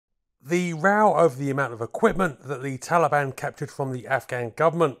The row over the amount of equipment that the Taliban captured from the Afghan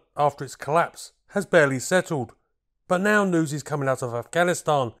government after its collapse has barely settled, but now news is coming out of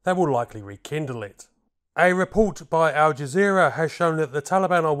Afghanistan that will likely rekindle it. A report by Al Jazeera has shown that the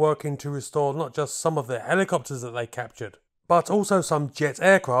Taliban are working to restore not just some of the helicopters that they captured, but also some jet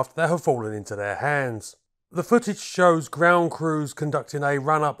aircraft that have fallen into their hands. The footage shows ground crews conducting a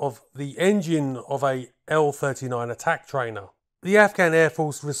run-up of the engine of a L-39 attack trainer. The Afghan Air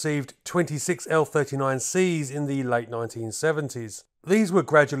Force received 26 L-39Cs in the late 1970s. These were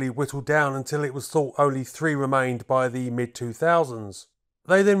gradually whittled down until it was thought only 3 remained by the mid-2000s.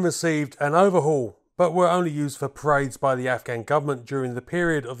 They then received an overhaul, but were only used for parades by the Afghan government during the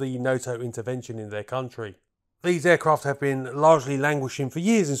period of the NATO intervention in their country. These aircraft have been largely languishing for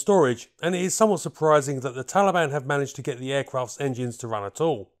years in storage, and it is somewhat surprising that the Taliban have managed to get the aircraft's engines to run at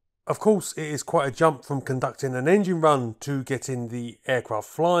all. Of course, it is quite a jump from conducting an engine run to getting the aircraft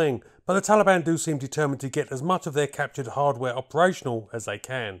flying, but the Taliban do seem determined to get as much of their captured hardware operational as they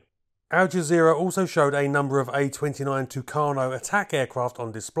can. Al Jazeera also showed a number of A-29 Tucano attack aircraft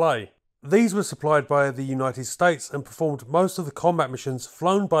on display. These were supplied by the United States and performed most of the combat missions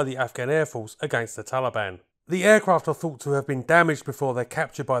flown by the Afghan Air Force against the Taliban. The aircraft are thought to have been damaged before they're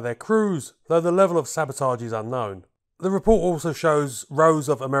captured by their crews, though the level of sabotage is unknown. The report also shows rows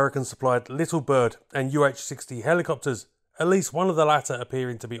of American-supplied Little Bird and UH-60 helicopters, at least one of the latter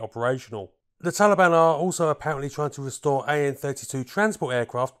appearing to be operational. The Taliban are also apparently trying to restore AN-32 transport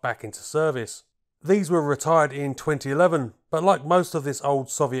aircraft back into service. These were retired in 2011, but like most of this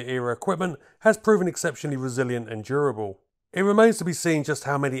old Soviet-era equipment, has proven exceptionally resilient and durable. It remains to be seen just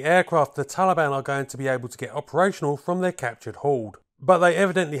how many aircraft the Taliban are going to be able to get operational from their captured hold, but they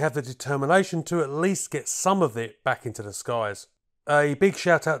evidently have the determination to at least get some of it back into the skies. A big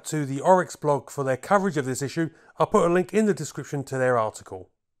shout out to the Oryx Blog for their coverage of this issue. I'll put a link in the description to their article.